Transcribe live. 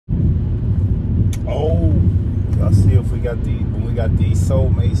we got these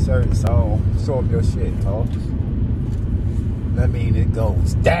soulmate shirts on. Show up your shit, dog. That mean it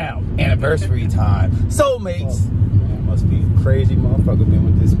goes down. Anniversary time. Soulmates. Man, must be a crazy motherfucker been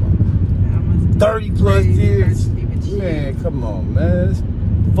with this one. 30 plus years. Man, come on, man. It's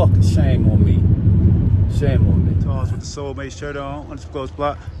fucking shame on me. Shame on me. Toss with the soulmate shirt on the close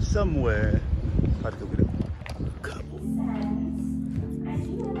block somewhere. About to go get a couple. I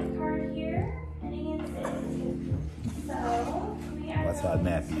do have a card here heading in today. So we are. That's how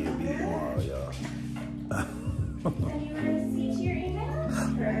nappy it be tomorrow, y'all. Send you a receipt to your email.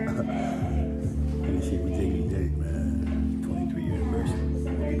 And this shit we take each day, man. 23 year anniversary.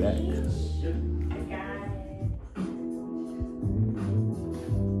 We'll be back.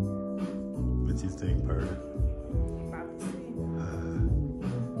 What you think, Purdy?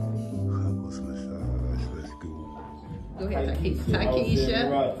 Couples massage. Let's go. Go ahead, Takesha.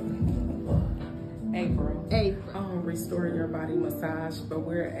 April. April. Restore Your Body Massage, but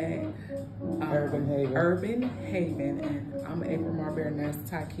we're at Urban Haven, and I'm April Marbury, and that's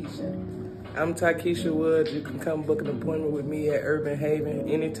Takesha. I'm Takesha Woods. You can come book an appointment with me at Urban Haven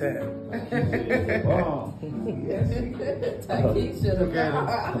anytime. Wow. Takesha.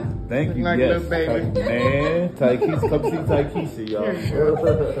 Thank you, Like yes. little baby. Man, Takesha, come see Takesha,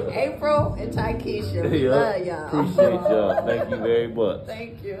 y'all. April and Takesha. We Yeah. love y'all. Appreciate y'all. Thank you very much.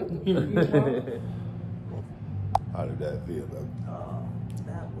 Thank you. How did that feel, though?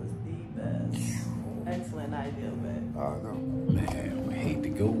 That was the best. Excellent idea, babe. I know. Man, we hate to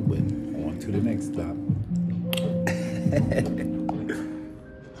go, but on to the next stop.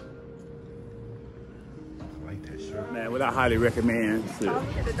 I like that shirt. Man, what I highly recommend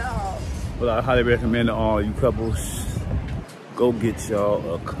to all you couples, go get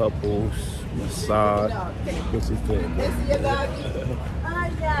y'all a couples massage. What's his name? This is your doggy. Oh,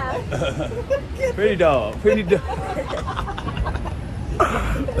 yeah. Pretty dog.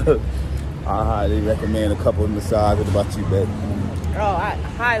 I highly recommend a couple massage. What about you, baby? Oh, I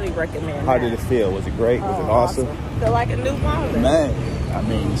highly recommend How did it feel? Was it great? Was it awesome? Feel like a new woman. Man, I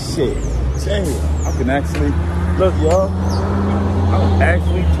mean, shit. Damn, I can actually, look, y'all. I can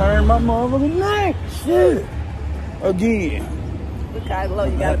actually turn my motherfucking neck. Shit. Again. Look how low,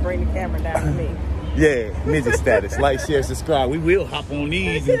 you gotta bring the camera down to me. Yeah, ninja status. Like, share, subscribe. We will hop on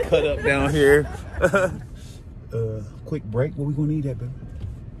these and cut up down here. Quick break. What we gonna eat at, baby?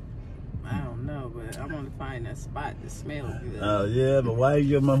 I don't know, but I want to find that spot that smells good. Oh, yeah, but why is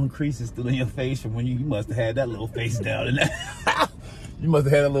your mama creases still in your face from when you must have had that little face down in that? You must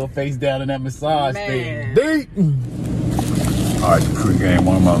have had a little face down in that massage thing. Deep. All right, the crew game,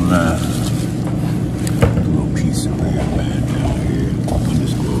 one of my man. A little piece of land, man, down here. On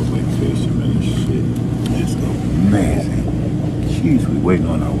this globe vacation, man, shit. It's amazing. Jeez, we waiting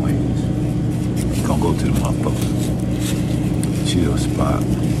on our wings. Gonna go to the motherfuckers. Chill spot.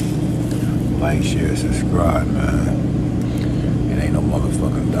 Like, share, subscribe, man. It ain't no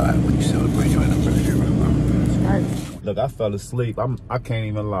motherfucking die when you celebrate your anniversary, remember? Look, I fell asleep. I can't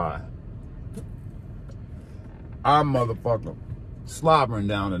even lie. I'm motherfucking slobbering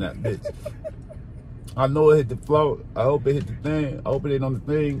down in that bitch. I know it hit the floor. I hope it hit the thing. I hope it ain't on the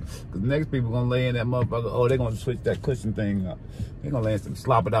thing. Cause next people gonna lay in that motherfucker. Oh, they're gonna switch that cushion thing up. They're gonna lay in some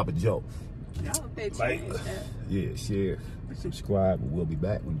slop it up a joke. Like, yeah, share, subscribe. We'll be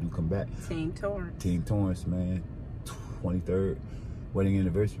back when you come back. Team Torrance. Team Torrance, man. 23rd wedding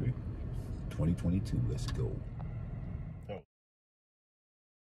anniversary. 2022. Let's go.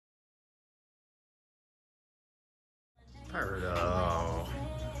 Oh,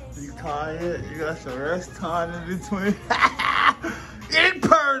 you tired? You got some rest time in between? Get it,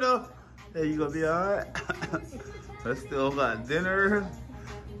 Perda! Hey, you gonna be alright? Let's still got dinner,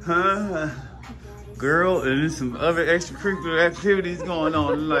 huh? Girl, and there's some other extracurricular activities going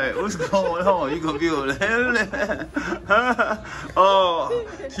on tonight. What's going on? You gonna be able to handle that? Huh? Oh,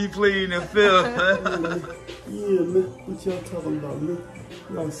 she pleading the fifth. Yeah, man. What y'all talking about, man?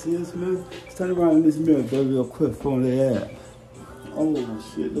 Y'all see us, man? Let's turn around in this mirror, go real quick for the ass. Oh,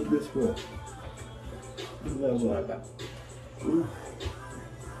 shit. Look this way. Look that way.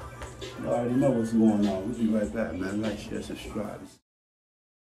 You already know what's going on. We'll be right back, man. Like, share, subscribe.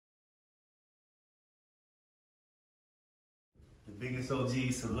 The biggest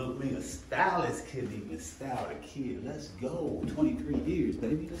OG salute me. A stylist couldn't even style a kid. Let's go. 23 years,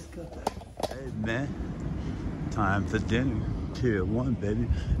 baby. Let's go. Hey, man. Time for dinner. Tier 1, baby.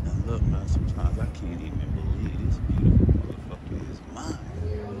 Now, look, man, sometimes I can't even believe this beautiful motherfucker is mine.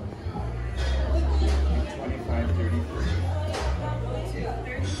 2533.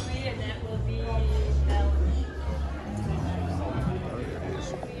 And that will be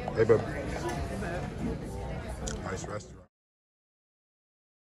Hey, baby. Nice best restaurant.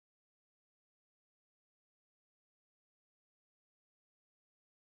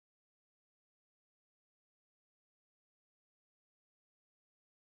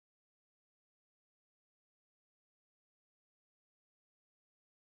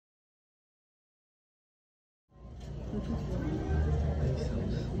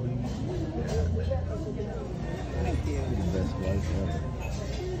 Thank you. The best wife ever.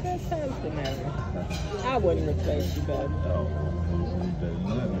 Best husband ever. I wouldn't replace you, baby. Oh, better than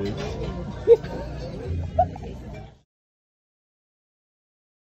that, bitch.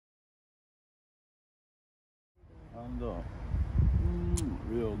 I'm doing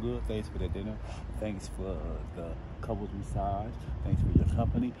real good. Thanks for the dinner. Thanks for the couples massage. Thanks for your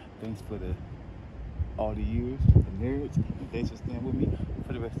company. Thanks for all the years, the marriage, and thanks for staying with me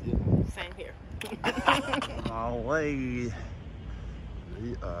for the rest of your life. Same here. Our way.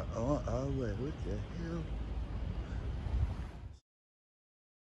 We are on our way. What the hell?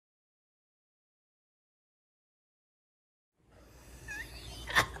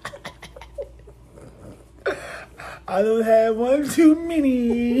 I don't have one too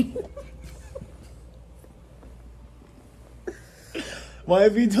many.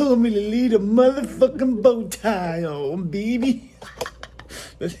 Wifey told me to leave a motherfucking bow tie on, baby.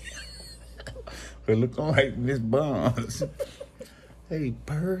 We're looking like Miss Bonds. Hey,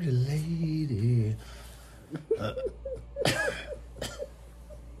 pretty lady.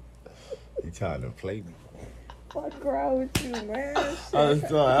 You trying to play me? What's wrong with you, man? I'm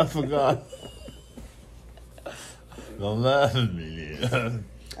sorry, I forgot. Don't laugh at me.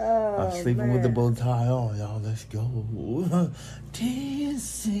 I'm sleeping with the bow tie on, y'all. Let's go.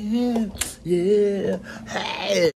 Dancing, yeah. Hey.